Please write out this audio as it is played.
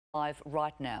Live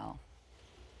right now.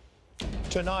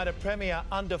 Tonight, a Premier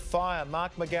under fire.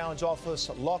 Mark McGowan's office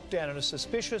locked down in a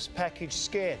suspicious package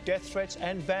scare. Death threats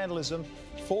and vandalism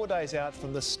 4 days out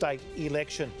from the state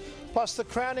election. Plus, the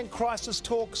crowning crisis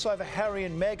talks over Harry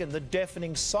and Meghan. The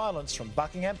deafening silence from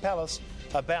Buckingham Palace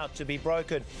about to be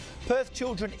broken. Perth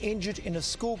children injured in a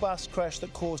school bus crash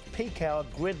that caused peak hour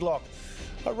gridlock.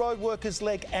 A road worker's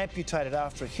leg amputated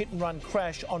after a hit-and-run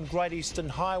crash on Great Eastern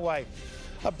Highway.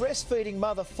 A breastfeeding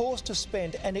mother forced to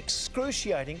spend an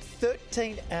excruciating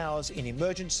 13 hours in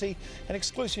emergency. An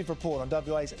exclusive report on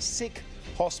WA's sick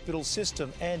hospital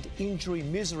system and injury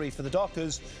misery for the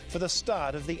doctors for the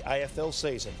start of the AFL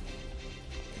season.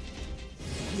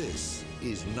 This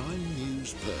is 9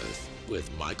 News Perth with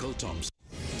Michael Thomson.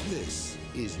 This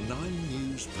is 9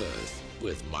 News Perth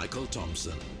with Michael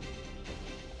Thomson.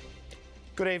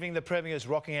 Good evening. The Premier's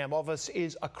Rockingham office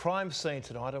is a crime scene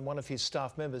tonight, and one of his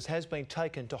staff members has been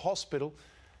taken to hospital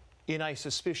in a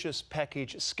suspicious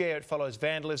package scare. It follows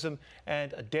vandalism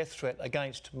and a death threat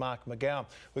against Mark McGowan.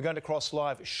 We're going to cross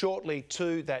live shortly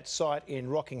to that site in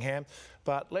Rockingham,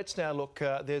 but let's now look.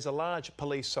 There's a large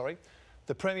police,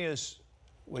 the Premier's.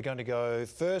 We're going to go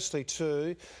firstly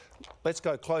to, let's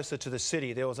go closer to the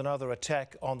city. There was another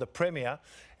attack on the Premier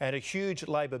and a huge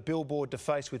Labor billboard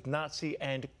defaced with Nazi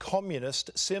and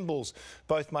communist symbols.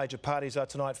 Both major parties are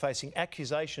tonight facing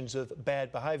accusations of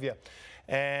bad behaviour.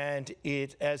 And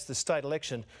as the state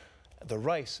election, the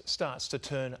race starts to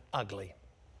turn ugly.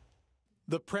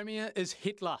 The Premier is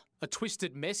Hitler, a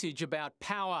twisted message about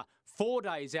power 4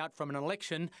 days out from an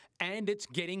election, and it's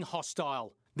getting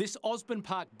hostile. This Osborne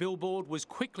Park billboard was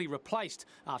quickly replaced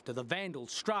after the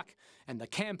vandals struck, and the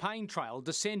campaign trail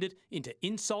descended into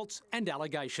insults and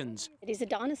allegations. He's a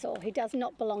dinosaur. He does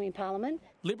not belong in Parliament.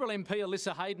 Liberal MP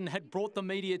Alyssa Hayden had brought the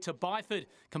media to Byford,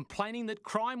 complaining that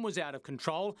crime was out of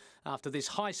control after this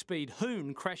high-speed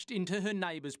hoon crashed into her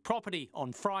neighbour's property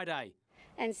on Friday.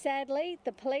 And sadly,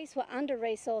 the police were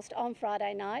under-resourced on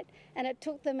Friday night, and it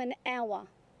took them an hour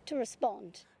to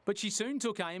respond. But she soon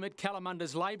took aim at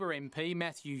Calamunda's Labor MP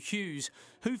Matthew Hughes,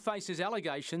 who faces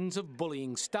allegations of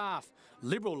bullying staff.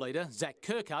 Liberal leader Zach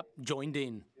Kirkup joined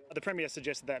in. The Premier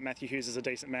suggested that Matthew Hughes is a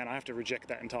decent man. I have to reject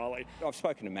that entirely. I've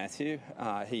spoken to Matthew.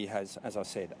 He has, as I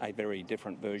said, a very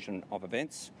different version of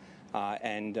events.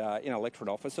 In electorate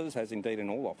offices, as indeed in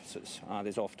all offices,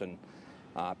 there's often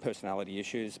personality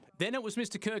issues. Then it was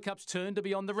Mr Kirkup's turn to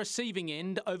be on the receiving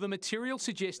end over material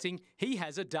suggesting he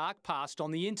has a dark past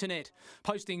on the internet,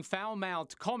 posting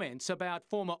foul-mouthed comments about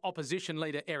former opposition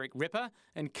leader Eric Ripper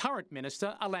and current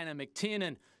Minister Alana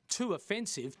McTiernan, too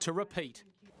offensive to repeat.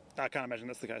 I can't imagine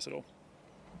that's the case at all.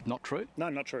 Not true? No,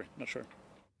 not true, not true.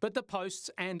 But the posts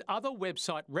and other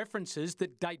website references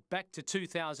that date back to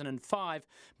 2005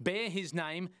 bear his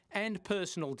name and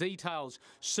personal details.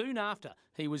 Soon after,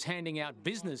 he was handing out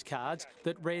business cards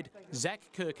that read Zach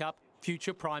Kirkup,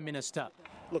 future Prime Minister.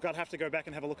 Look, I'd have to go back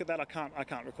and have a look at that. I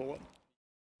can't recall it.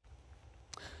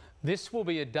 This will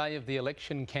be a day of the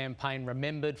election campaign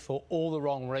remembered for all the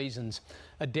wrong reasons.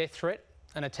 A death threat,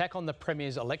 an attack on the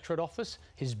Premier's electorate office,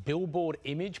 his billboard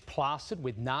image plastered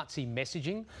with Nazi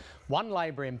messaging. One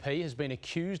Labor MP has been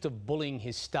accused of bullying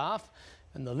his staff,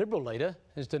 and the Liberal leader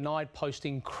has denied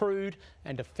posting crude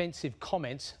and offensive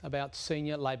comments about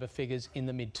senior Labor figures in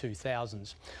the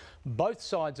mid-2000s. Both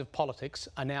sides of politics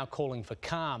are now calling for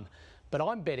calm, but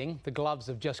I'm betting the gloves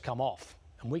have just come off,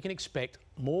 and we can expect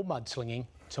more mudslinging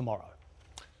tomorrow.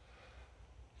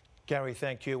 Gary,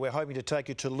 thank you. We're hoping to take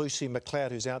you to Lucy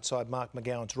McLeod, who's outside Mark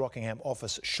McGowan's Rockingham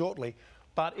office shortly.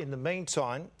 But in the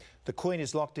meantime, the Queen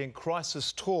is locked in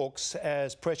crisis talks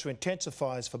as pressure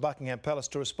intensifies for Buckingham Palace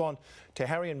to respond to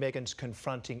Harry and Meghan's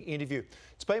confronting interview.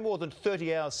 It's been more than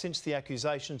 30 hours since the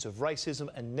accusations of racism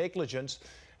and negligence,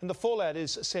 and the fallout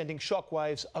is sending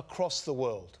shockwaves across the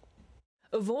world.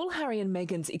 Of all Harry and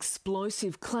Meghan's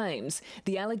explosive claims,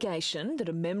 the allegation that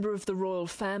a member of the royal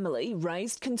family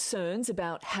raised concerns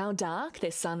about how dark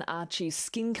their son Archie's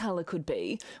skin colour could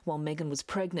be while Meghan was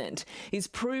pregnant is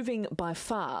proving by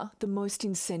far the most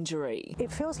incendiary.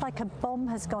 It feels like a bomb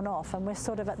has gone off and we're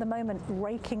sort of at the moment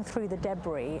raking through the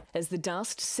debris. As the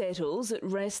dust settles, it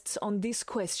rests on this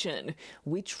question: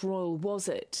 which royal was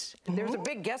it? There's a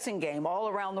big guessing game all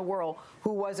around the world.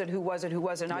 Who was it? Who was it? Who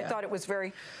was it? And I thought it was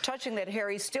very touching that Harry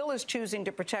still is choosing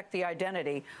to protect the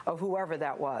identity of whoever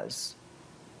that was.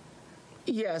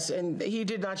 Yes, and he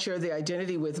did not share the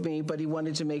identity with me, but he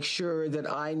wanted to make sure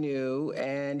that I knew,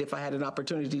 and if I had an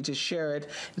opportunity to share it,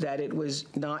 that it was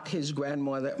not his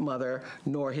grandmother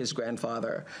nor his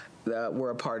grandfather that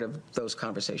were a part of those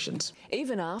conversations.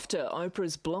 Even after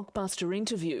Oprah's blockbuster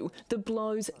interview, the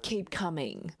blows keep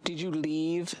coming. Did you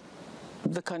leave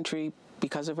the country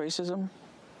because of racism?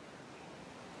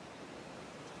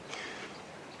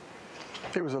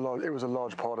 It was a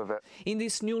large part of it. In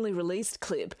this newly released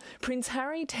clip, Prince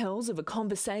Harry tells of a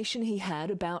conversation he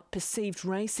had about perceived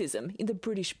racism in the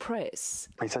British press.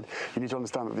 He said, "You need to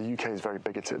understand that the UK is very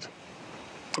bigoted."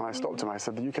 And I stopped him. I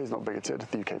said, "The UK is not bigoted.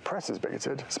 The UK press is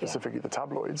bigoted, specifically the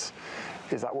tabloids.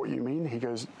 Is that what you mean?" He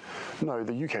goes, "No,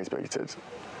 the UK is bigoted."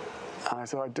 And I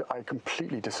said, I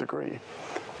completely disagree.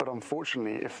 But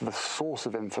unfortunately, if the source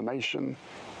of information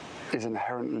is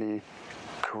inherently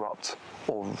corrupt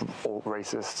or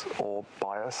racist or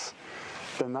biased,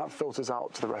 then that filters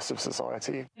out to the rest of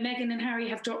society. Meghan and Harry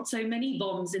have dropped so many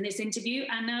bombs in this interview,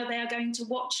 and now they are going to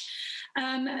watch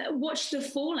the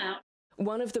fallout.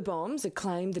 One of the bombs, a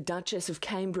claim the Duchess of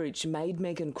Cambridge made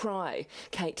Meghan cry.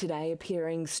 Kate today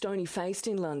appearing stony-faced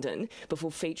in London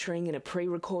before featuring in a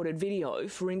pre-recorded video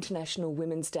for International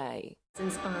Women's Day. It's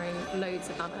inspiring loads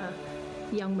of other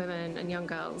young women and young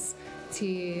girls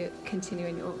to continue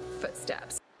in your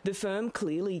footsteps. The firm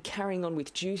clearly carrying on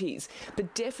with duties,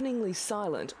 but deafeningly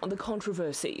silent on the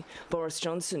controversy. Boris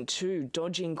Johnson too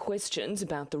dodging questions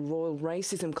about the royal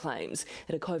racism claims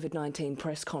at a COVID-19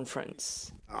 press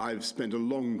conference. I've spent a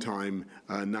long time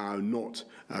now not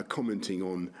commenting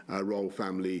on royal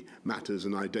family matters,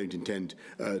 and I don't intend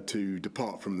to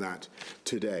depart from that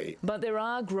today. But there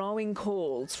are growing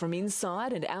calls from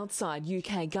inside and outside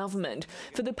UK government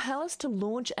for the palace to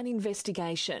launch an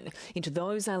investigation into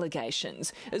those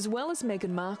allegations, as well as Meghan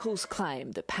Markle's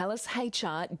claim that palace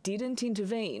HR didn't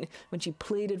intervene when she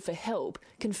pleaded for help,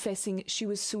 confessing she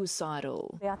was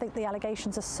suicidal. I think the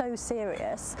allegations are so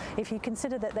serious. If you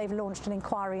consider that they've launched an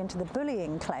inquiry into the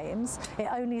bullying claims, it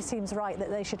only seems right that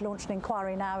they should launch an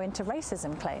inquiry now into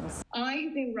racism claims.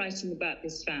 I've been writing about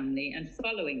this family and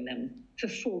following them for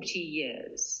 40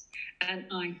 years, and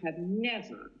I have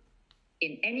never,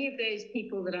 in any of those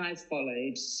people that I've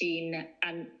followed, seen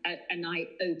an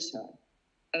iota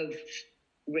of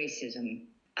racism.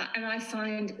 And I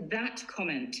find that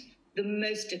comment the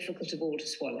most difficult of all to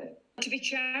swallow. To be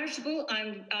charitable,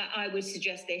 I would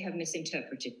suggest they have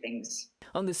misinterpreted things.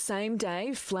 On the same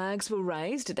day, flags were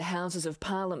raised at the Houses of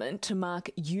Parliament to mark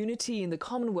unity in the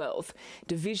Commonwealth.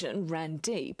 Division ran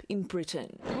deep in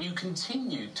Britain. You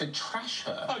continue to trash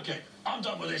her. OK, I'm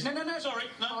done with this. No. Sorry,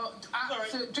 no. Sorry.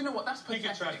 So, do you know what? That's pathetic. You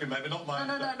can trash me, maybe, not mine.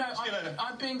 No.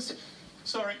 I'm being...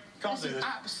 Sorry, can't do this. This is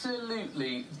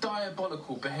absolutely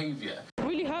diabolical behaviour.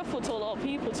 Really hurtful to a lot of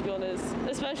people, to be honest,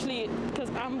 especially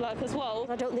because I'm black as well.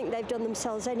 I don't think they've done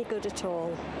themselves any good at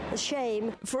all. A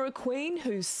shame. For a queen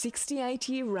whose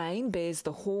 68-year reign bears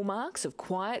the hallmarks of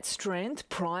quiet strength,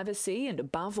 privacy and,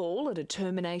 above all, a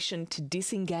determination to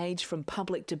disengage from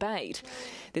public debate,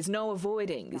 there's no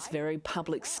avoiding this very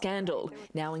public scandal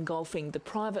now engulfing the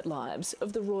private lives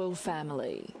of the royal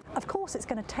family. Of course it's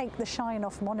going to take the shine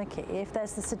off monarchy if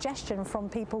there's the suggestion from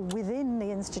people within the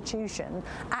institution,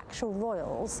 actual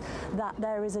royals, that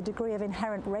there is a degree of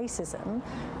inherent racism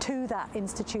to that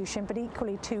institution, but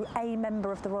equally to a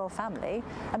member of the royal family.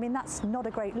 I mean, that's not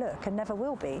a great look and never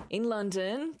will be. In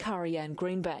London, Carrie-Anne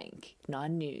Greenbank,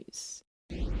 9 News.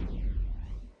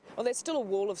 Well, there's still a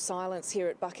wall of silence here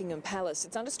at Buckingham Palace.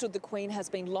 It's understood the Queen has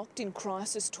been locked in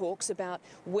crisis talks about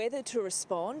whether to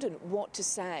respond and what to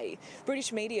say.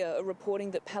 British media are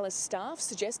reporting that palace staff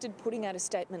suggested putting out a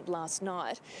statement last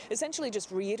night, essentially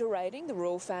just reiterating the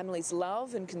royal family's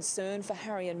love and concern for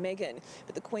Harry and Meghan.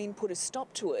 But the Queen put a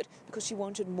stop to it because she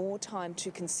wanted more time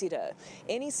to consider.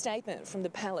 Any statement from the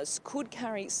palace could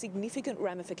carry significant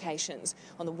ramifications.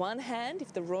 On the one hand,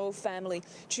 if the royal family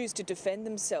choose to defend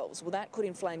themselves, well, that could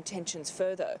inflame tensions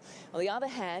further. On the other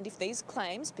hand, if these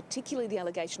claims, particularly the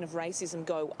allegation of racism,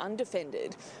 go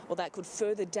undefended, well, that could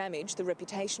further damage the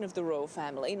reputation of the royal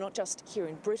family, not just here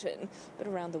in Britain, but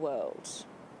around the world.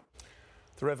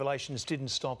 The revelations didn't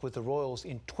stop with the royals.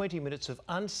 In 20 minutes of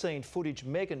unseen footage,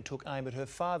 Meghan took aim at her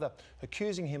father,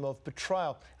 accusing him of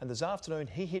betrayal. And this afternoon,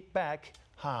 he hit back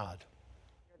hard.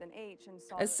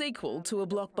 A sequel to a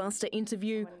blockbuster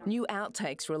interview, new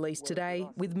outtakes released today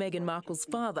with Meghan Markle's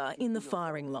father in the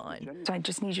firing line. So I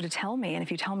just need you to tell me, and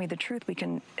if you tell me the truth, we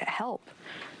can help.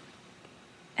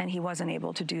 And he wasn't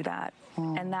able to do that.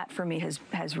 And that, for me,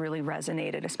 has really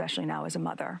resonated, especially now as a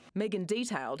mother. Meghan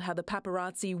detailed how the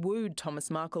paparazzi wooed Thomas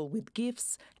Markle with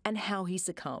gifts and how he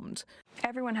succumbed.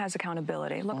 Everyone has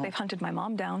accountability. Look, they've hunted my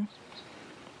mom down.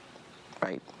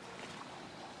 Right.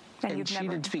 And she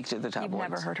didn't speak to the tabloids.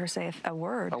 You've never heard her say a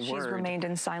word. She's remained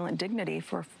in silent dignity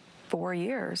for 4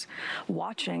 years,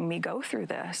 watching me go through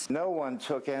this. No one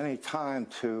took any time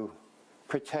to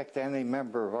protect any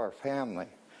member of our family.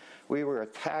 We were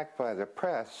attacked by the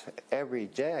press every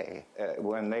day.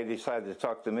 When they decided to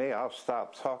talk to me, I'll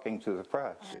stop talking to the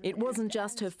press. It wasn't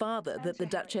just her father that the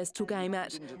Duchess took aim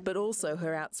at, but also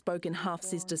her outspoken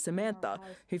half-sister Samantha,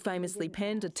 who famously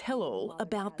penned a tell-all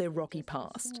about their rocky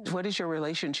past. What is your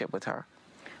relationship with her?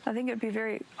 I think it would be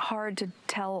very hard to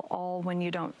tell all when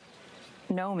you don't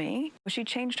know me. She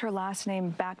changed her last name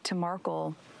back to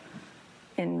Markle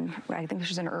in, I think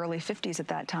she was in her early 50s at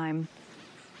that time,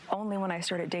 only when I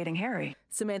started dating Harry.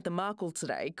 Samantha Markle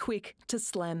today, quick to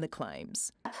slam the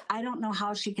claims. I don't know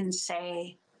how she can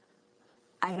say,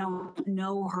 I don't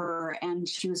know her and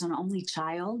she was an only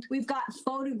child. We've got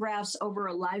photographs over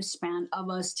a lifespan of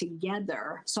us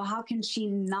together, so how can she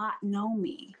not know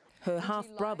me? Her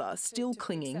half-brother still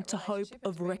clinging to hope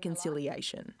of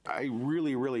reconciliation. I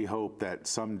really, really hope that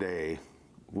someday,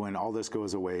 when all this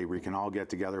goes away, we can all get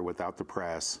together without the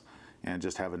press and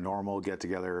just have a normal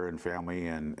get-together and family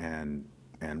and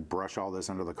brush all this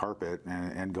under the carpet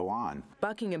and go on.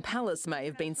 Buckingham Palace may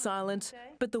have been silent,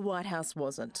 but the White House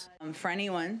wasn't. For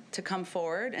anyone to come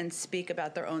forward and speak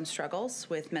about their own struggles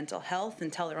with mental health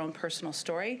and tell their own personal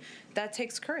story, that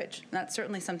takes courage. That's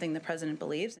certainly something the President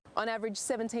believes. On average,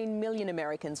 17 million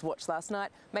Americans watched last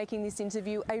night, making this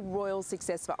interview a royal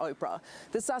success for Oprah.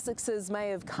 The Sussexes may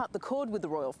have cut the cord with the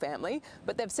royal family,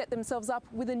 but they've set themselves up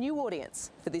with a new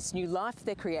audience for this new life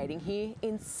they're creating here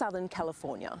in Southern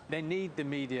California. They need the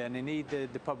media and they need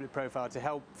the public profile to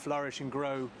help flourish and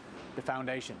grow the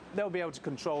foundation. They'll be able to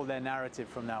control their narrative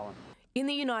from now on. In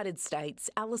the United States,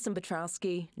 Alison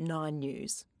Petrowski, 9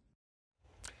 News.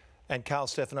 And Carl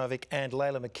Stefanovic and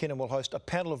Layla McKinnon will host a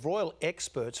panel of royal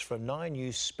experts for a 9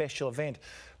 News special event.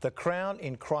 The Crown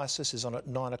in Crisis is on at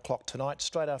 9 o'clock tonight,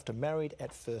 straight after Married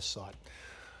at First Sight.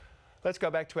 Let's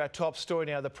go back to our top story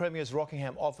now. The Premier's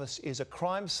Rockingham office is a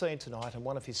crime scene tonight, and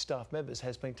one of his staff members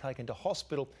has been taken to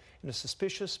hospital in a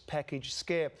suspicious package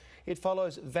scare. It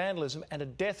follows vandalism and a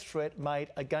death threat made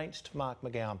against Mark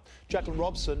McGowan. Jacqueline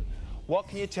Robson, what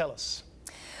can you tell us?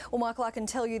 Well, Michael, I can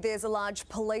tell you there's a large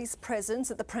police presence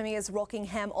at the Premier's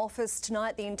Rockingham office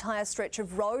tonight. The entire stretch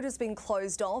of road has been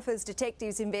closed off as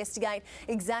detectives investigate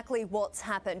exactly what's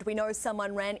happened. We know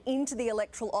someone ran into the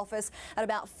electoral office at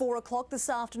about 4 o'clock this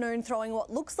afternoon, throwing what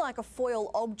looks like a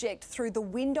foil object through the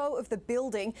window of the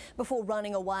building before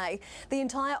running away. The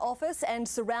entire office and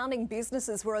surrounding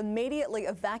businesses were immediately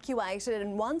evacuated,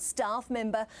 and one staff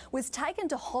member was taken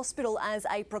to hospital as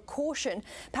a precaution.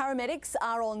 Paramedics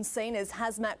are on scene as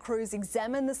hazmat crews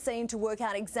examine the scene to work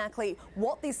out exactly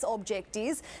what this object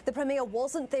is. The Premier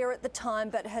wasn't there at the time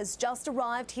but has just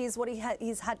arrived. Here's what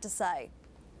he's had to say.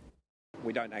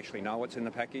 We don't actually know what's in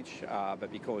the package,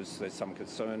 but because there's some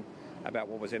concern about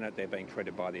what was in it, they're being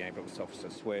treated by the ambulance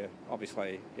officers. We're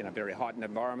obviously in a very heightened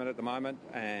environment at the moment,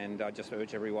 and I just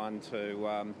urge everyone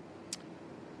to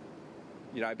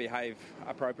behave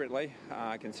appropriately,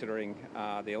 considering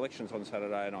the elections on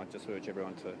Saturday, and I just urge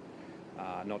everyone to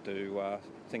not do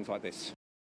things like this.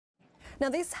 Now,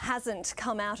 this hasn't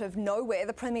come out of nowhere.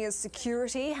 The Premier's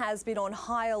security has been on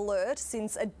high alert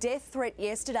since a death threat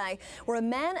yesterday where a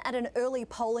man at an early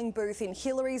polling booth in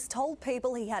Hillary's told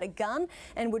people he had a gun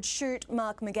and would shoot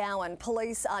Mark McGowan.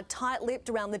 Police are tight-lipped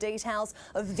around the details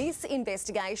of this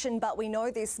investigation, but we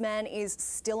know this man is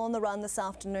still on the run this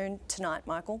afternoon tonight,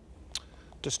 Michael.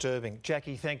 Disturbing.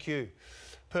 Jackie, thank you.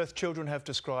 Perth children have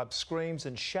described screams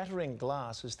and shattering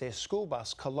glass as their school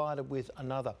bus collided with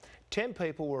another. 10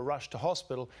 people were rushed to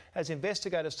hospital as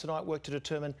investigators tonight work to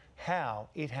determine how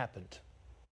it happened.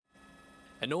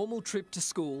 A normal trip to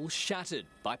school shattered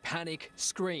by panic,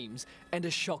 screams and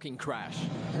a shocking crash.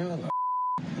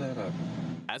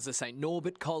 As the St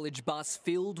Norbert College bus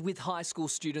filled with high school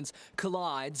students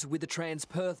collides with the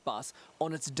Trans-Perth bus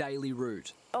on its daily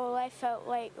route. All I felt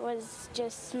like was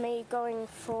just me going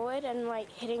forward and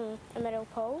hitting a metal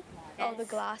pole. All the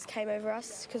glass came over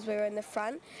us because we were in the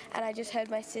front, and I just heard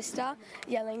my sister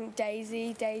yelling,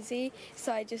 "Daisy, Daisy,"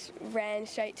 so I just ran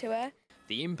straight to her.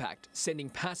 The impact sending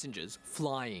passengers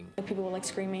flying. People were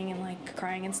screaming and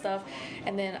crying and stuff,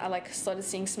 and then I started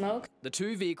seeing smoke. The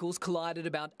two vehicles collided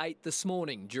about 8 this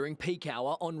morning during peak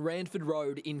hour on Ranford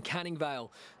Road in Canning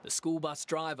Vale. The school bus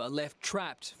driver left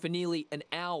trapped for nearly an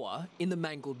hour in the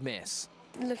mangled mess.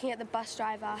 Looking at the bus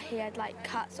driver, he had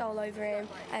cuts all over him.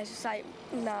 I was just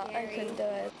no, I couldn't do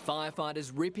it.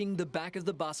 Firefighters ripping the back of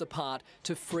the bus apart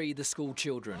to free the school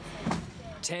children.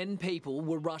 10 people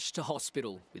were rushed to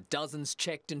hospital, with dozens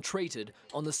checked and treated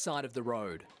on the side of the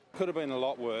road. Could have been a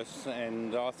lot worse,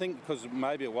 and I think because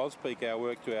maybe it was peak hour,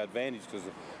 worked to our advantage because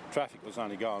the traffic was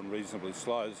only going reasonably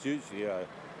slow. It's usually a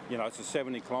You know, it's a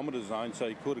 70-kilometre zone, so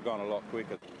he could have gone a lot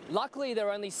quicker. Luckily, there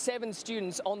were only 7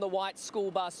 students on the white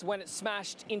school bus when it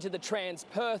smashed into the Trans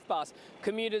Perth bus.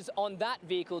 Commuters on that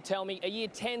vehicle tell me a Year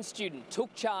 10 student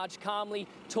took charge calmly,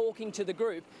 talking to the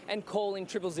group and calling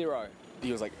 000.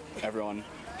 He was like, everyone,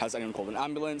 has anyone called an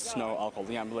ambulance? No, I'll call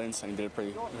the ambulance, and he did it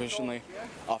pretty efficiently.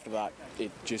 After that,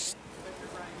 it just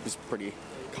was pretty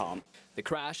calm. The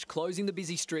crash closing the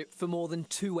busy strip for more than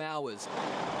 2 hours,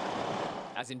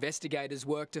 as investigators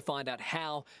work to find out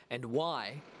how and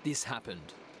why this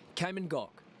happened. Cayman Gok,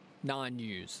 9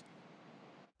 News.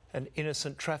 An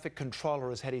innocent traffic controller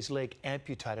has had his leg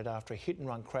amputated after a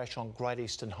hit-and-run crash on Great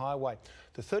Eastern Highway.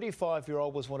 The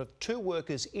 35-year-old was one of 2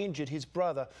 workers injured, his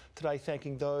brother today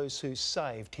thanking those who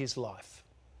saved his life.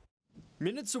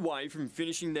 Minutes away from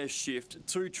finishing their shift,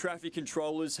 2 traffic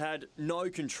controllers had no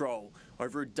control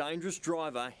over a dangerous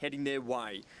driver heading their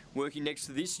way, working next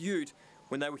to this ute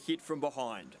when they were hit from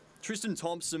behind. Tristan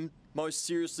Thompson, most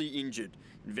seriously injured.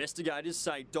 Investigators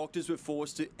say doctors were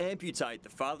forced to amputate the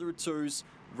father of 2's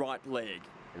right leg.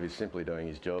 He was simply doing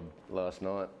his job last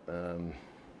night.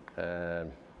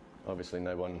 Obviously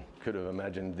no one could have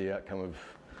imagined the outcome of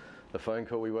the phone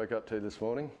call we woke up to this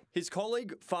morning. His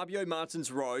colleague Fabio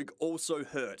Martins Rogue also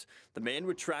hurt. The men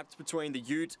were trapped between the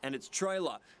ute and its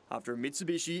trailer after a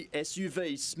Mitsubishi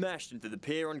SUV smashed into the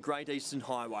pair on Great Eastern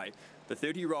Highway. The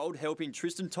 30-year-old helping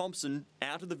Tristan Thompson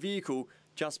out of the vehicle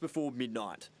just before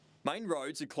midnight. Main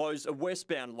roads had closed a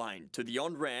westbound lane to the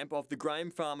on-ramp of the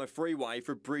Graham Farmer Freeway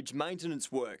for bridge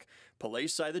maintenance work.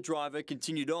 Police say the driver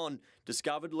continued on,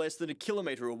 discovered less than a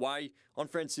kilometre away on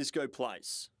Francisco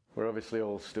Place. We're obviously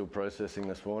all still processing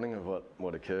this morning of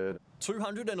what occurred.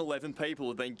 211 people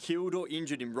have been killed or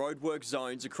injured in roadwork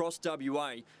zones across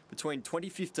WA between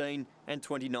 2015 and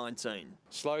 2019.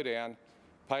 Slow down,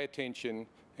 pay attention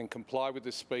and comply with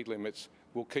the speed limits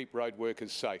will keep road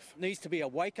workers safe. It needs to be a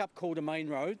wake-up call to main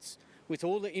roads. With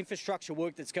all the infrastructure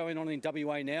work that's going on in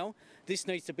WA now, this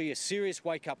needs to be a serious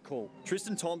wake-up call.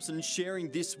 Tristan Thompson sharing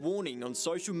this warning on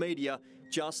social media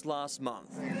just last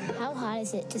month. How hard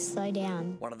is it to slow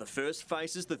down? One of the first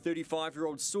faces the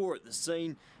 35-year-old saw at the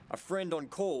scene, a friend on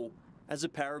call as a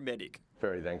paramedic.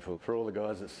 Very thankful for all the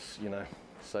guys that's,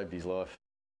 saved his life.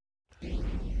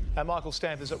 And Michael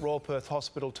Stamp is at Royal Perth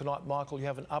Hospital tonight. Michael, you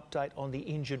have an update on the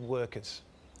injured workers.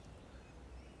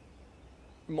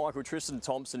 Michael, Tristan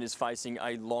Thompson is facing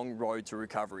a long road to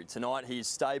recovery. Tonight he is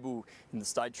stable in the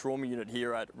State Trauma Unit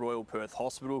here at Royal Perth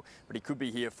Hospital, but he could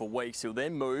be here for weeks. He'll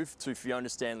then move to Fiona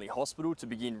Stanley Hospital to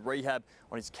begin rehab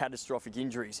on his catastrophic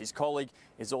injuries. His colleague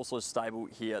is also stable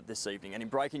here this evening. And in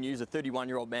breaking news, a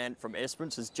 31-year-old man from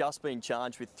Esperance has just been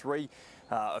charged with 3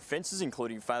 offences,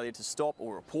 including failure to stop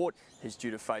or report. He's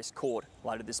due to face court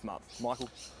later this month.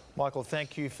 Michael,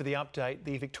 thank you for the update.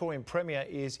 The Victorian Premier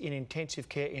is in intensive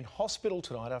care in hospital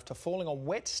tonight after falling on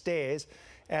wet stairs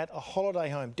at a holiday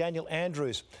home. Daniel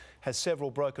Andrews has several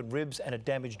broken ribs and a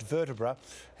damaged vertebra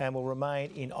and will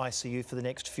remain in ICU for the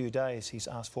next few days. He's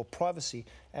asked for privacy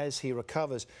as he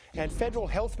recovers. And Federal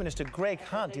Health Minister Greg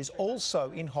Hunt is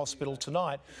also in hospital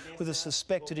tonight with a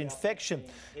suspected infection.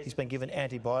 He's been given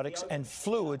antibiotics and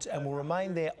fluids and will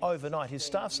remain there overnight. His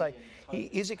staff say he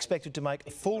is expected to make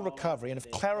a full recovery and have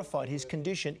clarified his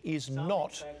condition is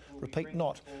not, repeat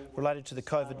not, related to the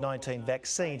COVID-19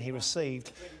 vaccine he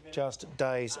received just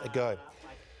days ago.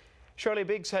 Shirley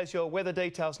Biggs has your weather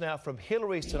details now from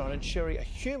Hillary's tonight. And Sherry, a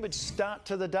humid start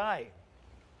to the day.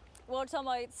 Well,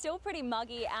 Tomo, it's still pretty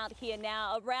muggy out here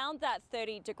now, around that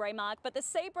 30-degree mark, but the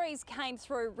sea breeze came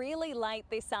through really late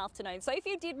this afternoon. So if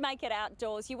you did make it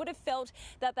outdoors, you would have felt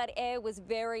that air was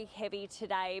very heavy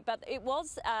today. But it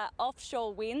was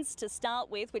offshore winds to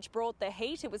start with, which brought the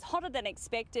heat. It was hotter than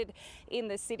expected in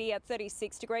the city at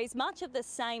 36 degrees, much of the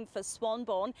same for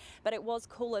Swanbourne, but it was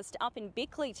coolest up in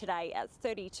Bickley today at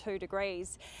 32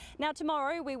 degrees. Now,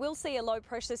 tomorrow we will see a low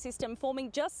pressure system forming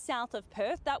just south of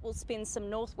Perth. That will spin some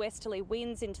northwesterly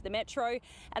winds into the metro,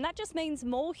 and that just means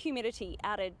more humidity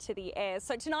added to the air.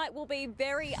 So tonight will be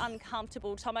very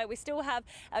uncomfortable, Tomo. We still have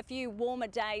a few warmer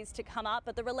days to come up,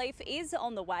 but the relief is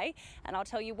on the way, and I'll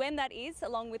tell you when that is,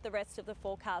 along with the rest of the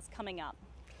forecast coming up.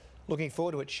 Looking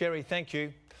forward to it. Sherry, thank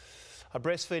you. A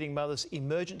breastfeeding mother's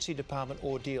emergency department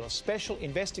ordeal, a special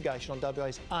investigation on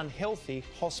WA's unhealthy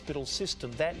hospital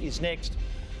system. That is next.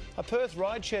 A Perth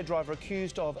rideshare driver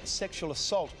accused of sexual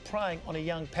assault preying on a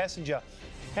young passenger.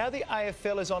 How the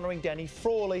AFL is honouring Danny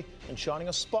Frawley and shining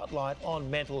a spotlight on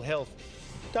mental health.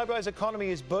 WA's economy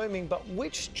is booming, but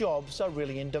which jobs are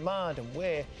really in demand and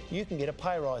where you can get a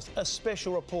pay rise? A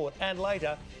special report. And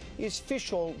later, is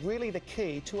fish oil really the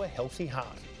key to a healthy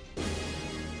heart?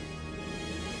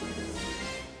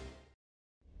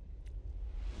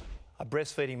 A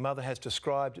breastfeeding mother has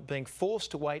described being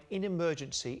forced to wait in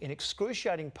emergency in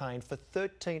excruciating pain for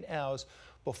 13 hours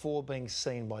before being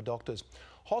seen by doctors.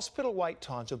 Hospital wait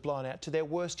times have blown out to their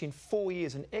worst in 4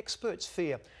 years, and experts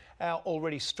fear our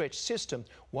already stretched system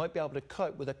won't be able to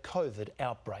cope with a COVID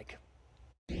outbreak.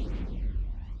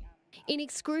 In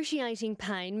excruciating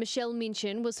pain, Michelle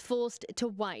Minchin was forced to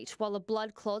wait while a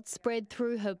blood clot spread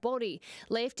through her body,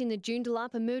 left in the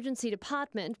Joondalup emergency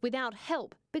department without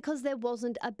help because there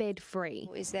wasn't a bed free.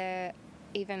 Is there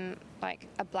even like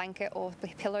a blanket or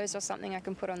pillows or something I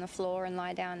can put on the floor and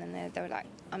lie down? And they were like,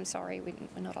 I'm sorry,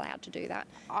 we're not allowed to do that.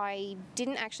 I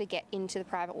didn't actually get into the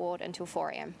private ward until 4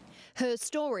 a.m. Her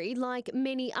story, like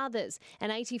many others, an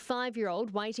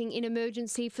 85-year-old waiting in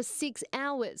emergency for 6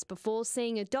 hours before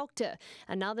seeing a doctor.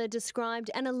 Another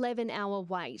described an 11-hour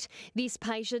wait. This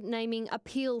patient naming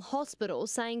Appeal Hospital,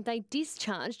 saying they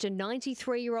discharged a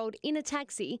 93-year-old in a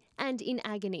taxi and in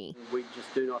agony. We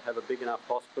just do not have a big enough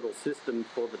hospital system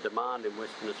for the demand in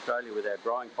Western Australia, with our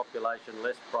growing population,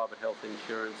 less private health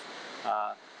insurance,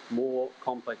 more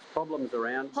complex problems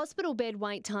around. Hospital bed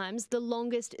wait times, the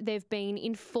longest they've been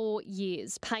in 4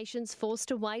 years. Patients forced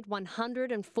to wait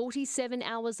 147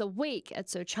 hours a week at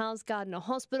Sir Charles Gardner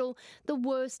Hospital, the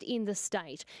worst in the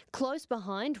state. Close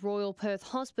behind Royal Perth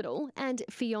Hospital and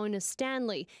Fiona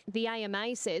Stanley. The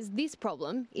AMA says this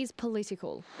problem is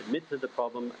political. Admit to the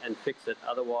problem and fix it,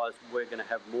 otherwise we're going to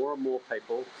have more and more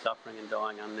people suffering and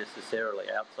dying unnecessarily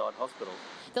outside hospitals.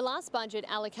 The last budget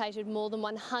allocated more than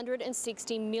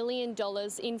 $160 million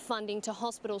in funding to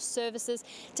hospital services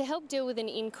to help deal with an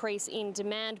increase in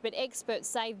demand, but experts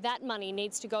say that money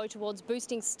needs to go towards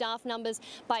boosting staff numbers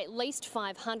by at least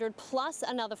 500 plus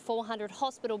another 400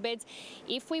 hospital beds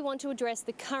if we want to address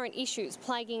the current issues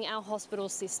plaguing our hospital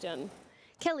system.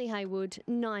 Kelly Haywood,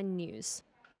 9 News.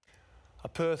 A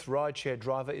Perth rideshare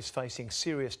driver is facing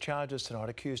serious charges tonight,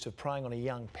 accused of preying on a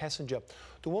young passenger.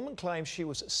 The woman claims she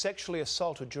was sexually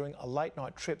assaulted during a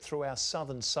late-night trip through our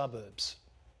southern suburbs.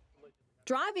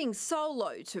 Driving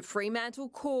solo to Fremantle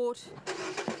Court.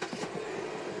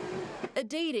 A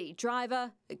DD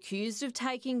driver accused of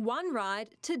taking one ride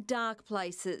to dark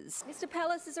places. Mr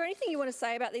Palace, is there anything you want to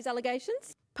say about these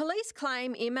allegations? Police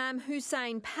claim Imam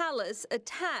Hussein Palace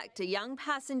attacked a young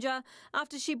passenger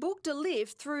after she booked a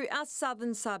lift through our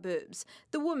southern suburbs.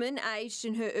 The woman, aged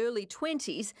in her early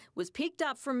 20s, was picked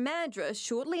up from Madras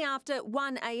shortly after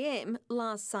 1 a.m.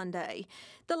 last Sunday.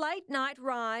 The late-night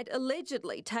ride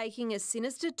allegedly taking a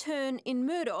sinister turn in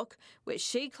Murdoch, where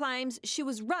she claims she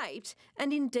was raped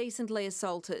and indecently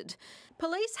assaulted.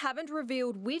 Police haven't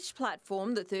revealed which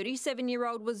platform the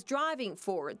 37-year-old was driving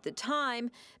for at the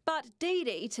time, but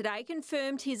DD today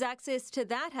confirmed his access to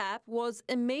that app was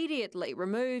immediately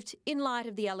removed in light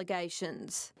of the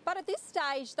allegations. But at this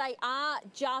stage, they are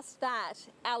just that,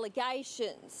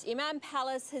 allegations. Imam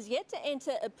Palace has yet to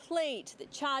enter a plea to the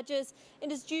charges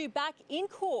and is due back in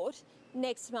court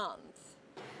next month.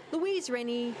 Louise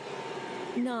Rennie,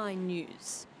 9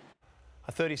 News.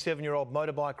 A 37-year-old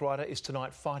motorbike rider is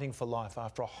tonight fighting for life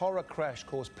after a horror crash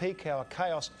caused peak hour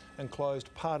chaos and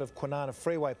closed part of Kwinana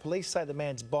Freeway. Police say the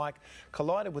man's bike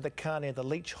collided with a car near the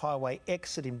Leach Highway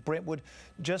exit in Brentwood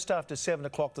just after 7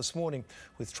 o'clock this morning,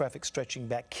 with traffic stretching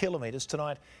back kilometres.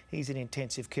 Tonight, he's in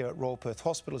intensive care at Royal Perth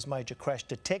Hospital as major crash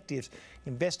detectives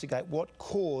investigate what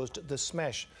caused the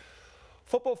smash.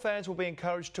 Football fans will be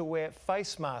encouraged to wear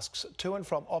face masks to and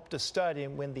from Optus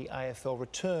Stadium when the AFL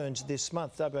returns this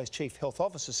month. WA's Chief Health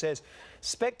Officer says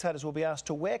spectators will be asked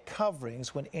to wear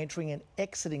coverings when entering and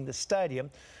exiting the stadium,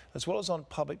 as well as on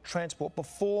public transport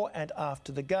before and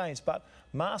after the games. But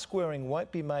mask wearing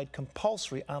won't be made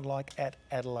compulsory, unlike at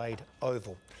Adelaide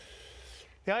Oval.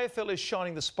 The AFL is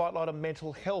shining the spotlight on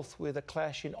mental health with a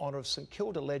clash in honour of St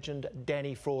Kilda legend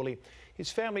Danny Frawley.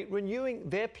 His family renewing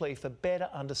their plea for better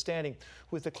understanding,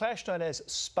 with the clash known as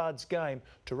Spud's Game,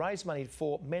 to raise money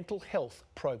for mental health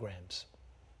programs.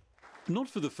 Not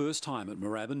for the first time at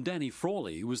Moorabbin, Danny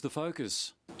Frawley was the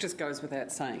focus. Just goes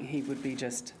without saying, he would be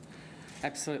just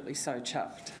absolutely so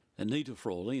chuffed. Anita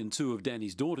Frawley and two of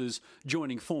Danny's daughters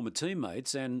joining former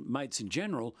teammates and mates in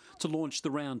general to launch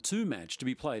the round 2 match to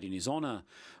be played in his honour.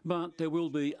 But there will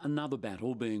be another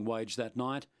battle being waged that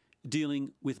night,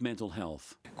 dealing with mental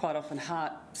health. Quite often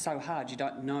so hard you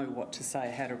don't know what to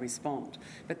say, how to respond.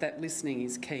 But that listening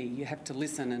is key. You have to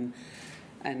listen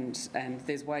and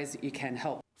there's ways that you can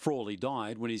help. Frawley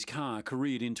died when his car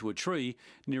careered into a tree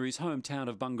near his hometown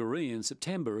of Bungaree in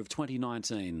September of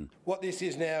 2019. What this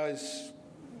is now is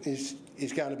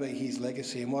going to be his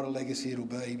legacy, and what a legacy it'll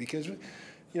be, because, you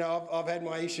know, I've had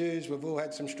my issues, we've all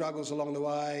had some struggles along the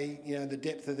way, you know, the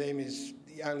depth of them is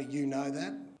only you know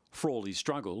that. Frawley's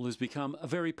struggle has become a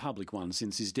very public one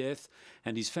since his death,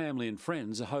 and his family and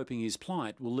friends are hoping his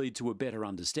plight will lead to a better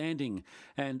understanding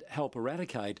and help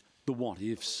eradicate the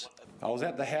what-ifs. I was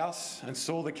at the house and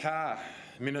saw the car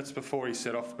minutes before he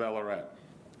set off Ballarat.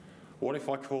 What if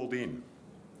I called in?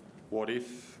 What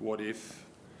if, what if,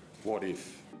 what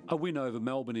if? A win over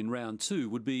Melbourne in round 2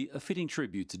 would be a fitting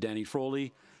tribute to Danny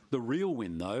Frawley. The real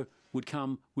win, though, would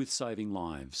come with saving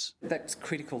lives. That's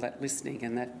critical, that listening,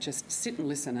 and that just sit and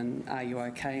listen and are you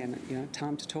okay, and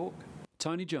time to talk.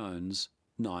 Tony Jones,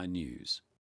 9 News.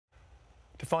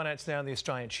 To finance now, the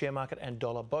Australian share market and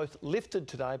dollar both lifted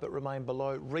today but remain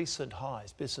below recent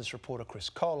highs. Business reporter Chris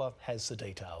Kohler has the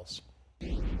details.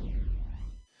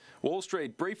 Wall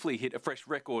Street briefly hit a fresh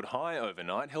record high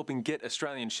overnight, helping get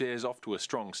Australian shares off to a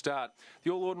strong start.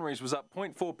 The All Ordinaries was up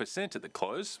 0.4% at the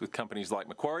close, with companies like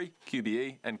Macquarie,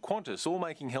 QBE and Qantas all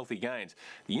making healthy gains.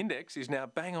 The index is now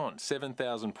bang on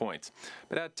 7,000 points.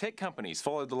 But our tech companies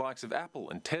followed the likes of Apple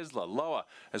and Tesla lower,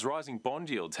 as rising bond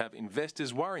yields have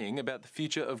investors worrying about the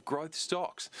future of growth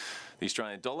stocks. The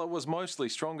Australian dollar was mostly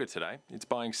stronger today. It's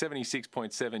buying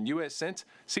 76.7 US cents,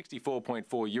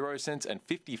 64.4 euro cents and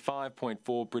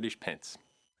 55.4 British pence.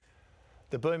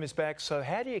 The boom is back, so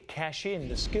how do you cash in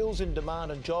the skills in demand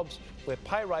and jobs where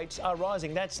pay rates are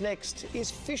rising? That's next.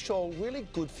 Is fish oil really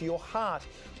good for your heart?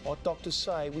 What doctors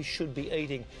say we should be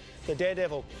eating. The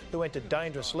daredevil who went to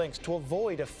dangerous lengths to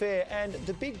avoid a fare, and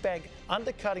the big bag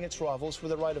undercutting its rivals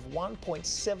with a rate of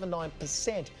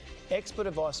 1.79%. Expert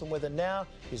advice on whether now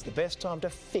is the best time to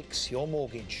fix your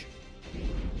mortgage.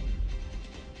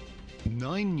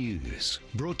 9 News,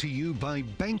 brought to you by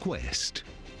Bankwest.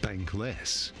 Bank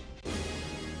less.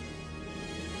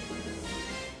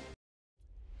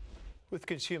 With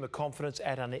consumer confidence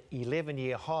at an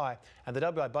 11-year high and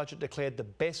the WA budget declared the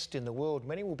best in the world,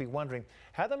 many will be wondering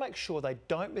how they make sure they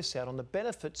don't miss out on the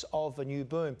benefits of a new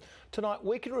boom. Tonight,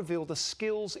 we can reveal the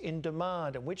skills in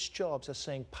demand and which jobs are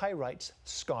seeing pay rates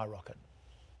skyrocket.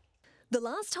 The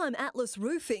last time Atlas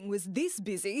Roofing was this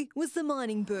busy was the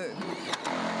mining boom.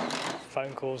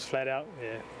 Phone calls flat out,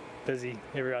 yeah, busy,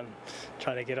 everyone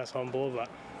trying to get us on board, but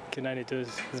can only do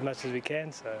as much as we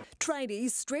can. So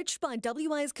tradies stretched by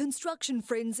WA's construction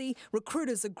frenzy,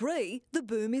 recruiters agree the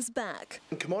boom is back.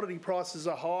 Commodity prices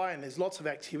are high and there's lots of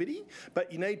activity,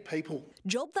 but you need people.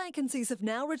 Job vacancies have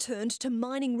now returned to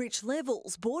mining-rich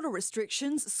levels, border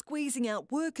restrictions squeezing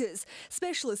out workers,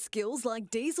 specialist skills like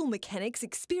diesel mechanics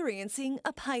experiencing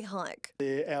a pay hike.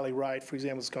 The hourly rate, for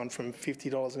example, has gone from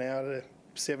 $50 an hour to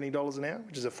 $70 an hour,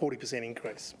 which is a 40%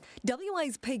 increase.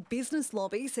 WA's peak business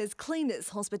lobby says cleaners,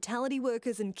 hospitality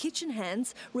workers and kitchen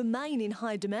hands remain in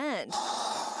high demand.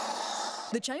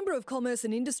 The Chamber of Commerce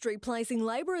and Industry placing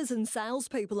labourers and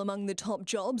salespeople among the top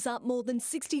jobs, up more than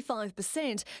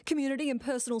 65%. Community and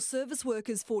personal service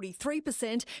workers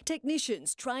 43%.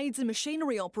 Technicians, trades and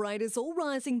machinery operators all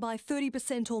rising by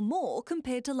 30% or more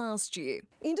compared to last year.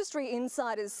 Industry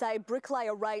insiders say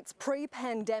bricklayer rates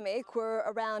pre-pandemic were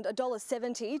around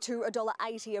 $1.70 to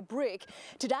 $1.80 a brick.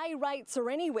 Today rates are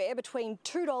anywhere between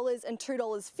 $2 and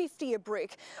 $2.50 a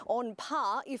brick, on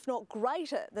par if not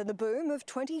greater than the boom of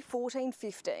 2014-15.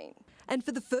 And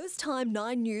for the first time,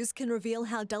 9 News can reveal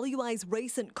how WA's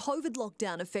recent COVID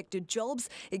lockdown affected jobs.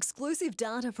 Exclusive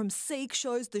data from SEEK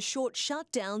shows the short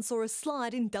shutdown saw a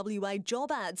slide in WA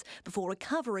job ads before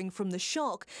recovering from the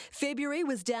shock. February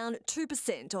was down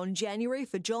 2% on January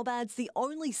for job ads, the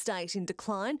only state in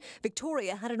decline.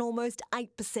 Victoria had an almost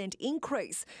 8%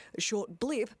 increase, a short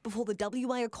blip before the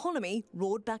WA economy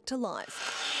roared back to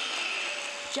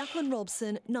life. Jacqueline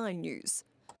Robson, 9 News.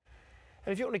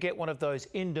 And if you want to get one of those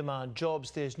in-demand jobs,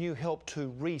 there's new help to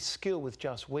re-skill with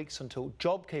just weeks until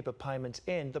JobKeeper payments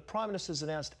end. The Prime Minister's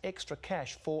announced extra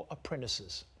cash for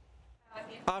apprentices.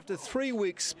 After 3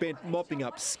 weeks spent mopping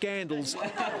up scandals,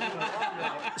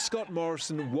 Scott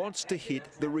Morrison wants to hit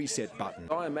the reset button.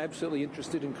 I am absolutely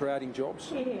interested in creating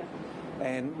jobs,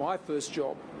 and my first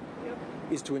job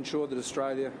is to ensure that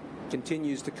Australia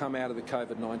continues to come out of the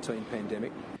COVID-19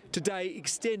 pandemic. Today,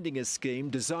 extending a scheme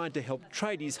designed to help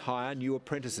tradies hire new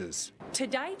apprentices. To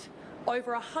date,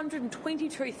 over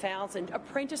 122,000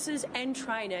 apprentices and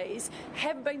trainees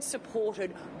have been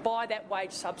supported by that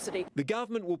wage subsidy. The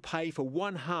government will pay for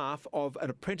 1/2 of an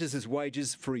apprentice's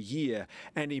wages for a year,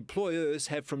 and employers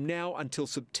have from now until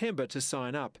September to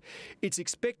sign up. It's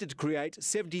expected to create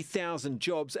 70,000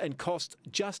 jobs and cost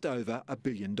just over $1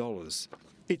 billion.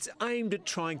 It's aimed at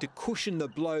trying to cushion the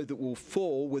blow that will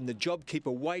fall when the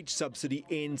JobKeeper wage subsidy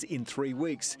ends in 3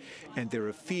 weeks, and there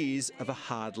are fears of a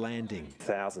hard landing.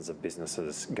 Thousands of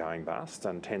businesses going bust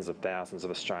and tens of thousands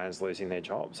of Australians losing their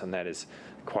jobs, and that is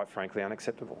quite frankly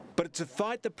unacceptable. But it's a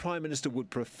fight the Prime Minister would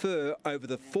prefer over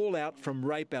the fallout from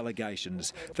rape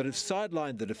allegations that have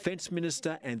sidelined the Defence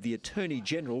Minister and the Attorney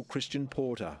General, Christian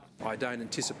Porter. I don't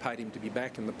anticipate him to be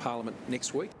back in the Parliament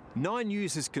next week. Nine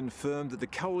News has confirmed that the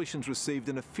Coalition's received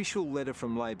an official letter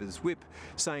from Labor's whip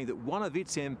saying that one of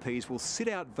its MPs will sit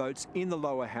out votes in the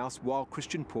lower house while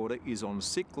Christian Porter is on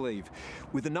sick leave.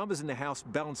 With the numbers in the House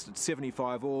balanced at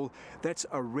 75 all, that's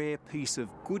a rare piece of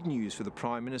good news for the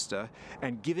Prime Minister,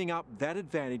 and giving up that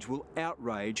advantage will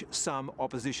outrage some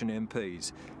opposition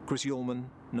MPs. Chris Ullman,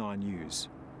 9 News.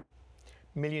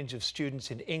 Millions of students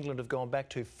in England have gone back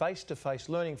to face-to-face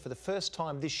learning for the first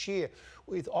time this year.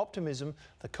 With optimism,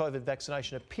 the COVID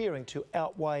vaccination appearing to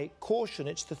outweigh caution.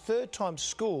 It's the third time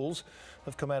schools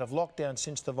have come out of lockdown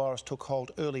since the virus took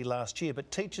hold early last year,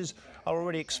 but teachers are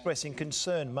already expressing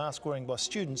concern mask wearing by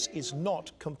students is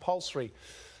not compulsory.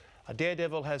 A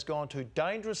daredevil has gone to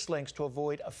dangerous lengths to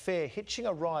avoid a fare, hitching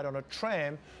a ride on a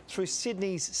tram through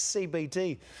Sydney's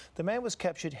CBD. The man was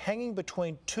captured hanging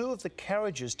between two of the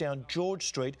carriages down George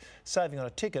Street, saving on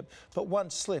a ticket, but one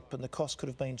slip and the cost could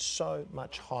have been so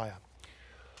much higher.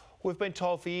 We've been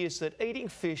told for years that eating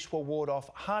fish will ward off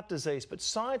heart disease, but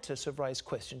scientists have raised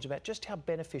questions about just how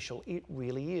beneficial it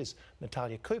really is.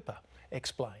 Natalia Cooper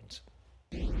explains.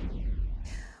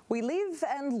 We live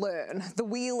and learn, the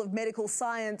wheel of medical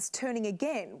science turning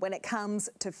again when it comes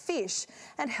to fish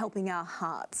and helping our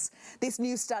hearts. This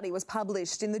new study was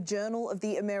published in the Journal of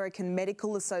the American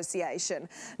Medical Association.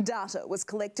 Data was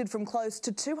collected from close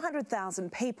to 200,000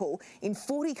 people in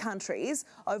 40 countries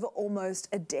over almost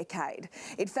a decade.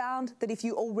 It found that if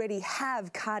you already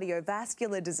have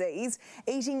cardiovascular disease,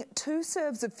 eating 2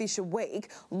 serves of fish a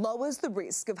week lowers the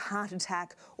risk of heart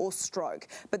attack or stroke.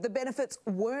 But the benefits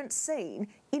weren't seen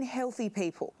in healthy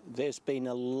people. There's been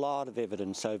a lot of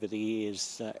evidence over the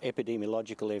years,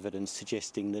 epidemiological evidence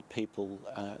suggesting that people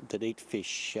that eat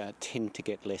fish tend to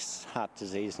get less heart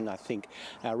disease, and I think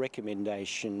our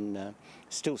recommendation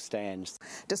still stands.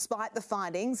 Despite the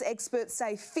findings, experts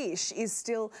say fish is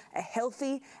still a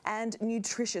healthy and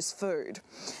nutritious food.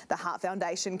 The Heart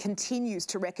Foundation continues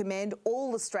to recommend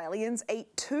all Australians eat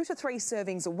 2 to 3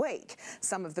 servings a week.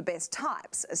 Some of the best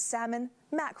types are salmon,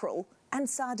 mackerel and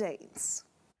sardines.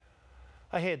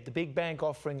 Ahead, the big bank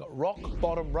offering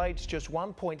rock-bottom rates, just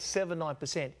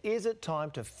 1.79%. Is it time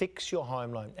to fix your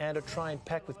home loan? And a train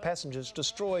packed with passengers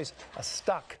destroys a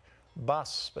stuck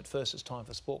bus. But first, it's time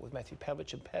for sport with Matthew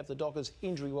Pavlich and Pav. The Dockers'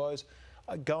 injury woes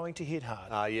are going to hit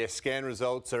hard. Yes, scan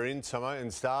results are in, Tomo,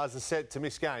 and Stars are set to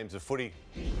miss games of footy.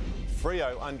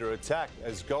 Freo under attack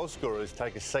as goal scorers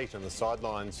take a seat on the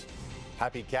sidelines.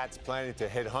 Happy Cats planning to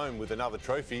head home with another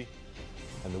trophy.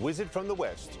 And the Wizard from the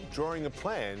West drawing a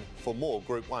plan for more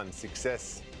Group 1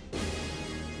 success.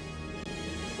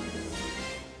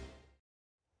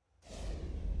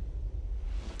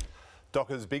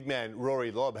 Dockers big man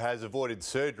Rory Lobb has avoided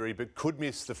surgery but could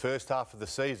miss the first half of the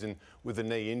season with a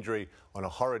knee injury. On a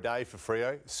horror day for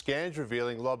Freo, scans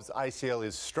revealing Lobb's ACL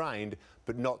is strained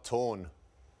but not torn.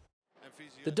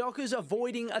 The Dockers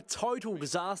avoiding a total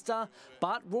disaster,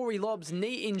 but Rory Lobb's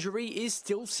knee injury is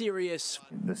still serious.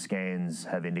 The scans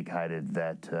have indicated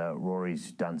that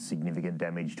Rory's done significant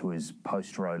damage to his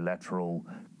posterolateral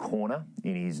corner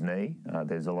in his knee.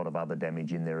 There's a lot of other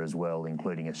damage in there as well,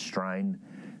 including a strain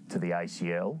to the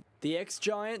ACL. The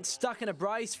ex-Giant stuck in a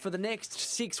brace for the next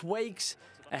 6 weeks.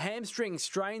 A hamstring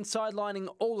strain sidelining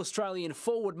All-Australian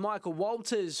forward Michael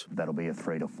Walters. That'll be a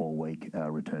 3 to 4 week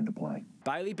return to play.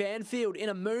 Bailey Banfield in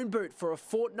a moon boot for a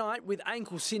fortnight with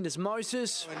ankle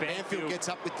syndesmosis. Banfield gets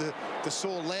up with the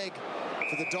sore leg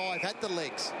for the dive at the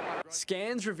legs.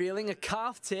 Scans revealing a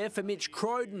calf tear for Mitch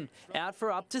Croden, out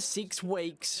for up to 6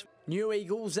 weeks. New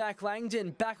Eagle Zach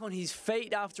Langdon back on his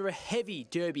feet after a heavy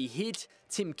derby hit.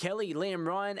 Tim Kelly, Liam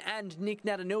Ryan and Nick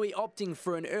Natanui opting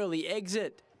for an early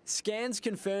exit. Scans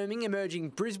confirming emerging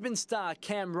Brisbane star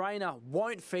Cam Rayner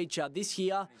won't feature this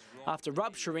year after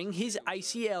rupturing his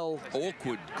ACL.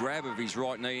 Awkward grab of his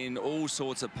right knee in all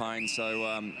sorts of pain,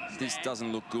 so this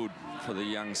doesn't look good for the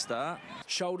young star.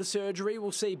 Shoulder surgery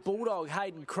will see Bulldog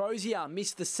Hayden Crozier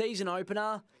miss the season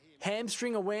opener.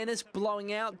 Hamstring awareness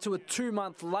blowing out to a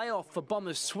 2-month layoff for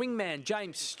Bombers swingman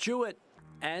James Stewart.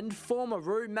 And former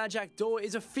Roo Majak Dor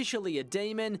is officially a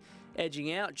demon,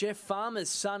 edging out Jeff Farmer's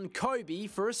son Kobe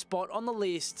for a spot on the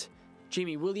list.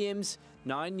 Jimmy Williams,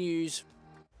 9 News.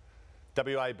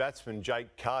 WA batsman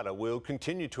Jake Carter will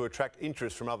continue to attract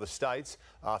interest from other states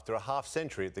after a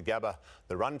half-century at the Gabba.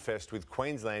 The run-fest with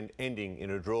Queensland ending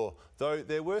in a draw, though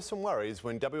there were some worries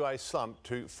when WA slumped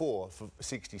to 4 for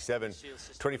 67.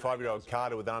 25-year-old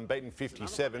Carter with an unbeaten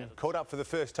 57 caught up for the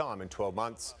first time in 12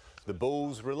 months. The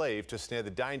Bulls relieved to snare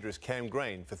the dangerous Cam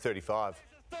Green for 35.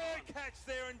 Third catch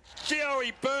there, and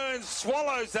Joey Burns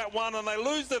swallows that one, and they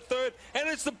lose the third, and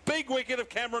it's the big wicket of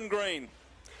Cameron Green.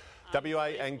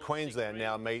 WA and Queensland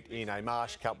now meet in a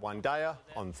Marsh Cup one-dayer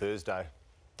on Thursday.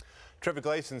 Trevor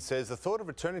Gleeson says the thought of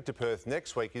returning to Perth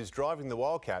next week is driving the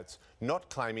Wildcats, not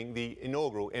claiming the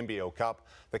inaugural NBL Cup.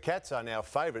 The Cats are now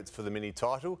favourites for the mini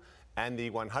title and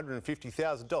the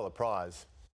 $150,000 prize.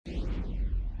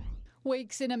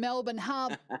 Weeks in a Melbourne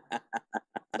hub,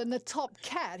 and the top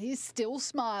cat is still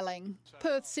smiling.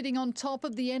 Perth sitting on top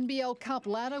of the NBL Cup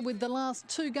ladder with the last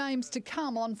 2 games to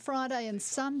come on Friday and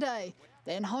Sunday.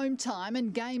 Then home time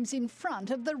and games in front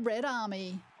of the Red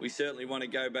Army. We certainly want to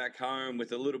go back home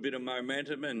with a little bit of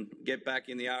momentum and get back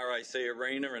in the RAC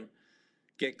arena and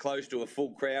get close to a full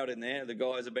crowd in there. The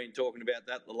guys have been talking about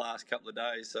that the last couple of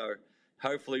days, so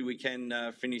hopefully we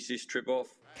can finish this trip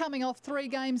off. Coming off 3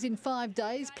 games in 5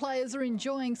 days, players are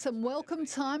enjoying some welcome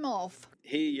time off.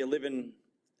 Here you live in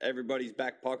everybody's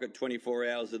back pocket 24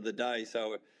 hours of the day,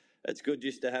 so it's good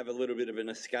just to have a little bit of an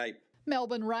escape.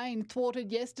 Melbourne rain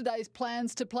thwarted yesterday's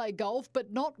plans to play golf,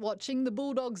 but not watching the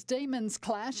Bulldogs-Demons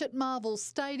clash at Marvel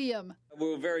Stadium. We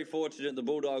were very fortunate the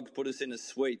Bulldogs put us in a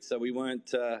suite, so we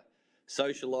weren't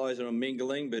socialising or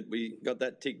mingling, but we got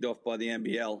that ticked off by the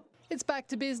NBL. It's back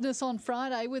to business on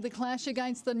Friday with a clash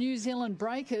against the New Zealand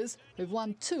Breakers, who've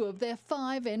won 2 of their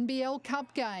 5 NBL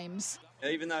Cup games.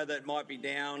 Even though that might be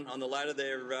down on the ladder,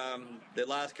 their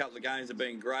last couple of games have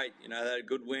been great. You know, they had a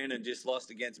good win and just lost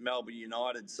against Melbourne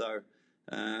United, so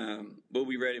we'll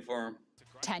be ready for them.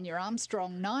 Tanya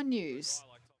Armstrong, 9 News.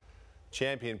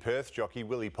 Champion Perth jockey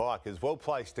Willie Pike is well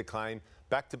placed to claim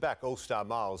back-to-back All-Star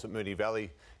miles at Moonee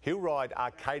Valley. He'll ride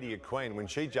Arcadia Queen when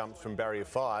she jumps from barrier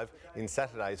 5 in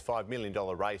Saturday's $5 million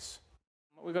race.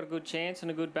 We've got a good chance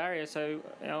and a good barrier, so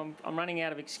I'm running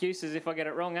out of excuses if I get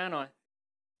it wrong, aren't I?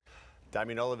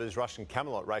 Damien Oliver's Russian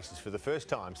Camelot races for the first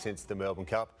time since the Melbourne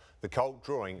Cup, the colt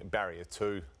drawing barrier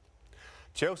 2.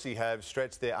 Chelsea have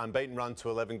stretched their unbeaten run to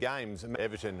 11 games.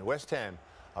 Everton and West Ham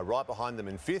are right behind them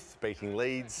in 5th, beating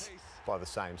Leeds by the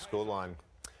same scoreline.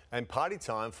 And party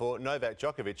time for Novak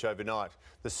Djokovic overnight.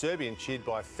 The Serbian cheered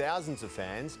by thousands of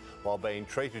fans while being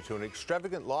treated to an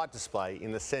extravagant light display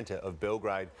in the centre of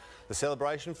Belgrade. The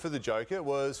celebration for the Joker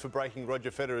was for breaking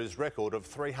Roger Federer's record of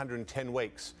 310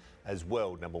 weeks as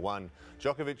world number 1.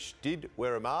 Djokovic did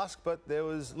wear a mask, but there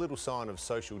was little sign of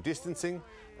social distancing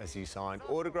as he signed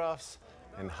autographs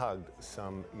and hugged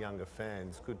some younger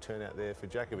fans. Good turnout there for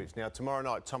Djokovic. Now, tomorrow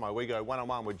night, Tomo, we go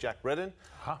one-on-one with Jack Redden,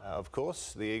 of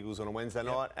course, the Eagles on a Wednesday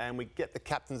night, and we get the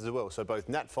captains as well. So both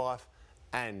Nat Fyfe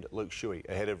and Luke Shuey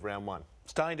ahead of round 1.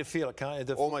 Starting to feel it, can't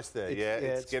you? Almost there,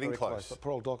 it's getting close. But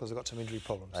poor old Dockers have got some injury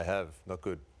problems. They have, not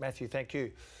good. Matthew, thank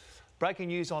you. Breaking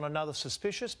news on another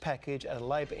suspicious package at a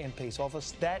Labor MP's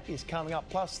office. That is coming up.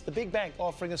 Plus, the big bank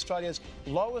offering Australia's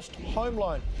lowest home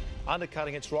loan,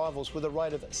 undercutting its rivals with a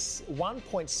rate of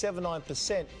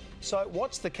 1.79%. So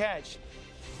what's the catch?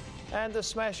 And the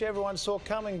smash everyone saw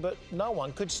coming, but no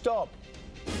one could stop.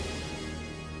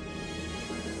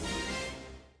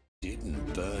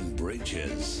 Didn't burn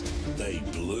bridges, they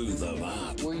blew them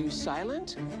up. Were you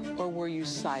silent or were you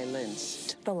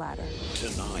silenced? The latter.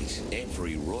 Tonight,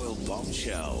 every royal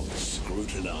bombshell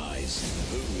scrutinised.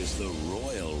 Who is the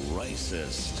royal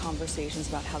racist? Conversations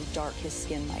about how dark his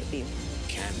skin might be.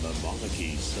 Can the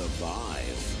monarchy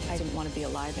survive? I didn't want to be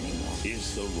alive anymore.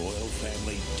 Is the royal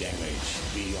family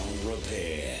damaged beyond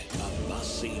repair? A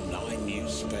must-see 9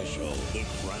 News special, The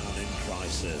Crown in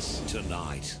Crisis,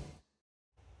 tonight.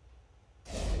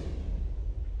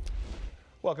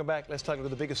 Welcome back. Let's take a look at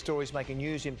the biggest stories making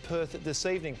news in Perth this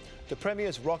evening. The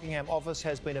Premier's Rockingham office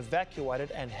has been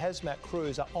evacuated and hazmat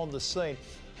crews are on the scene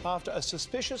after a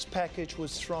suspicious package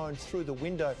was thrown through the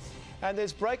window. And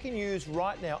there's breaking news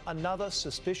right now. Another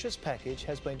suspicious package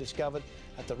has been discovered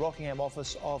at the Rockingham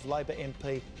office of Labor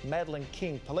MP Madeleine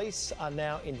King. Police are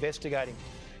now investigating.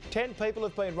 10 people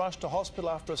have been rushed to hospital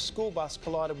after a school bus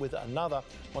collided with another.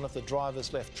 One of the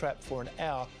drivers left trapped for an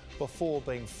hour before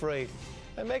being freed.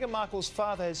 And Meghan Markle's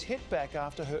father has hit back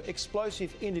after her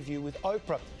explosive interview with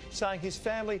Oprah, saying his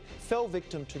family fell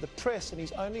victim to the press and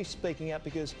he's only speaking out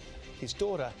because his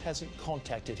daughter hasn't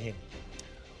contacted him.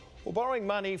 Well, borrowing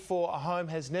money for a home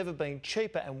has never been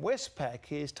cheaper, and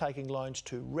Westpac is taking loans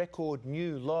to record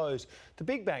new lows. The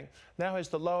big bank now has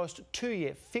the lowest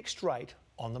 2-year fixed rate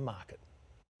on the market.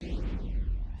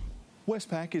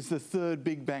 Westpac is the third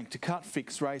big bank to cut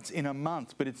fixed rates in a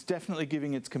month, but it's definitely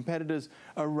giving its competitors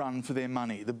a run for their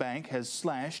money. The bank has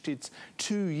slashed its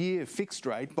 2-year fixed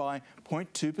rate by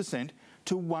 0.2%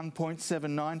 to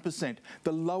 1.79%,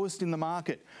 the lowest in the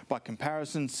market. By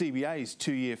comparison, CBA's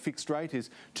 2-year fixed rate is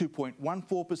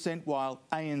 2.14%, while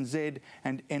ANZ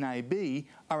and NAB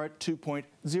are at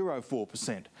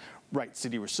 2.04%. Rate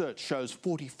City research shows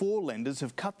 44 lenders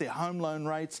have cut their home loan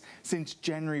rates since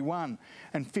January 1,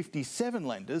 and 57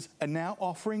 lenders are now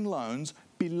offering loans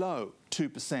below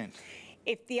 2%.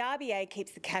 If the RBA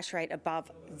keeps the cash rate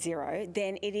above 0,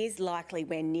 then it is likely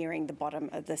we're nearing the bottom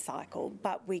of the cycle.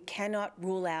 But we cannot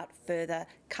rule out further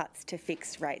cuts to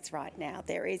fixed rates right now.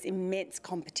 There is immense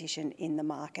competition in the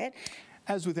market.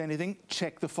 As with anything,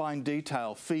 check the fine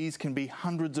detail. Fees can be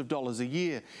hundreds of dollars a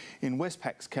year. In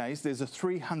Westpac's case, there's a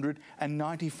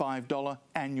 $395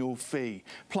 annual fee.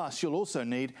 Plus, you'll also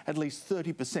need at least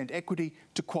 30% equity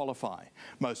to qualify.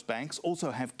 Most banks also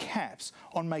have caps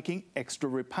on making extra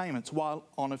repayments while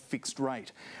on a fixed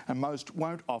rate, and most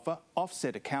won't offer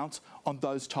offset accounts on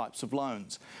those types of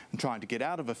loans. And trying to get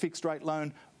out of a fixed rate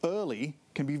loan early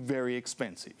can be very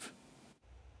expensive.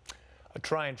 A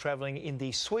train travelling in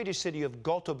the Swedish city of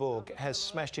Gothenburg has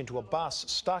smashed into a bus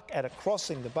stuck at a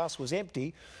crossing. The bus was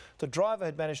empty. The driver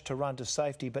had managed to run to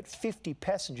safety, but 50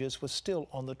 passengers were still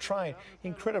on the train.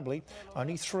 Incredibly,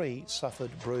 only 3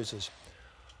 suffered bruises.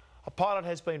 A pilot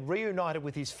has been reunited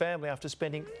with his family after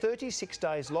spending 36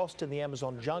 days lost in the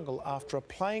Amazon jungle after a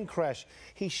plane crash.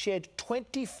 He shed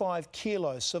 25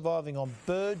 kilos, surviving on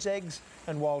birds' eggs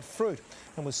and wild fruit,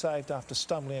 and was saved after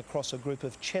stumbling across a group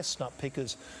of chestnut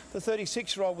pickers. The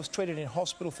 36-year-old was treated in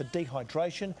hospital for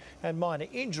dehydration and minor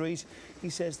injuries.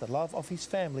 He says the love of his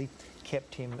family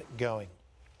kept him going.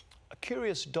 A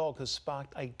curious dog has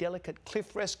sparked a delicate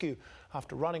cliff rescue.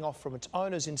 After running off from its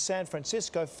owners in San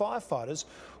Francisco, firefighters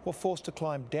were forced to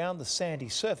climb down the sandy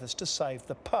surface to save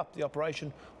the pup. The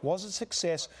operation was a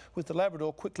success, with the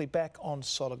Labrador quickly back on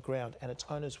solid ground, and its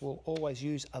owners will always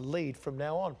use a lead from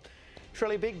now on.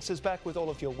 Shirley Biggs is back with all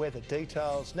of your weather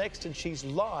details next, and she's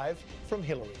live from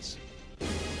Hillary's.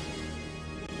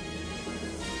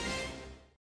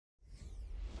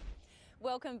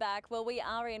 Welcome back. Well, we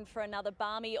are in for another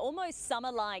balmy, almost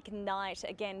summer-like night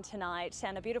again tonight,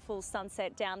 and a beautiful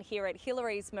sunset down here at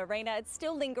Hillary's Marina. It's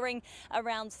still lingering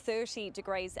around 30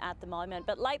 degrees at the moment,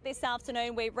 but late this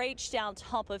afternoon we reached our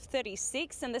top of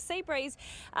 36, and the sea breeze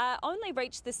only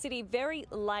reached the city very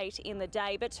late in the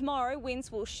day. But tomorrow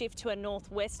winds will shift to a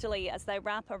northwesterly as they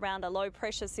wrap around a low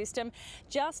pressure system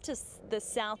just to the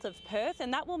south of Perth,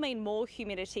 and that will mean more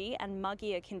humidity and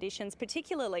muggier conditions,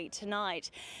 particularly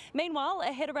tonight. Meanwhile,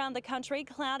 ahead around the country,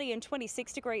 cloudy and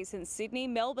 26 degrees in Sydney.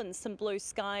 Melbourne, some blue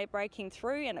sky breaking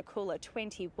through, and a cooler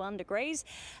 21 degrees.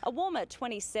 A warmer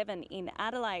 27 in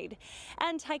Adelaide.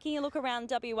 And taking a look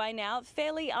around WA now,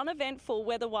 fairly uneventful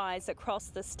weather-wise across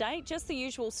the state. Just the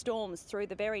usual storms through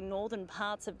the very northern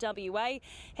parts of WA,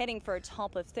 heading for a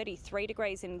top of 33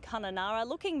 degrees in Kununurra,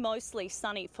 looking mostly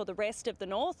sunny for the rest of the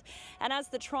north. And as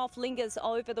the trough lingers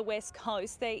over the west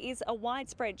coast, there is a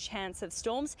widespread chance of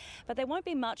storms, but there won't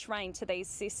be much rain to these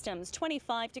systems.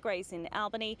 25 degrees in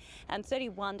Albany and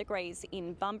 31 degrees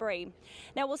in Bunbury.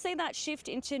 Now we'll see that shift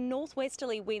into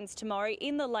northwesterly winds tomorrow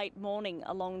in the late morning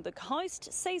along the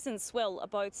coast. Seas and swell are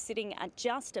both sitting at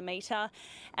just a metre,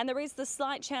 and there is the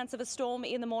slight chance of a storm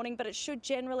in the morning, but it should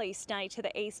generally stay to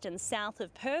the east and south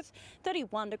of Perth.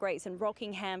 31 degrees in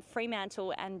Rockingham,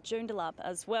 Fremantle and Joondalup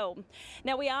as well.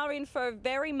 Now we are in for a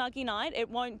very muggy night. It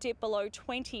won't dip below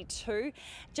 22.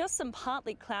 Just some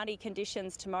partly cloudy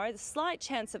conditions tomorrow. The slight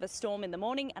chance of a storm in the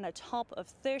morning and a top of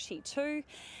 32.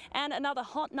 And another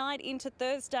hot night into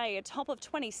Thursday, a top of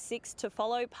 26 to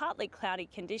follow, partly cloudy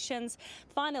conditions.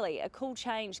 Finally, a cool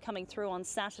change coming through on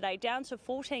Saturday, down to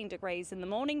 14 degrees in the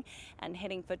morning and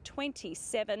heading for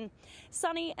 27.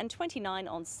 Sunny and 29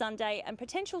 on Sunday, and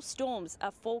potential storms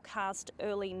are forecast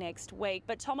early next week.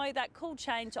 But Tomo, that cool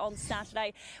change on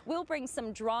Saturday will bring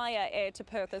some drier air to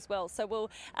Perth as well. So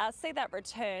we'll see that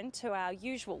return to our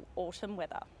usual autumn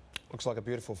weather. Looks like a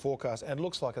beautiful forecast and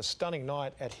looks like a stunning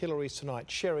night at Hillary's tonight.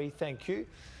 Sherry, thank you.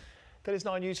 That is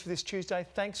 9 News for this Tuesday.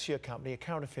 Thanks for your company. A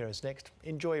current affair is next.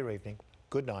 Enjoy your evening.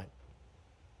 Good night.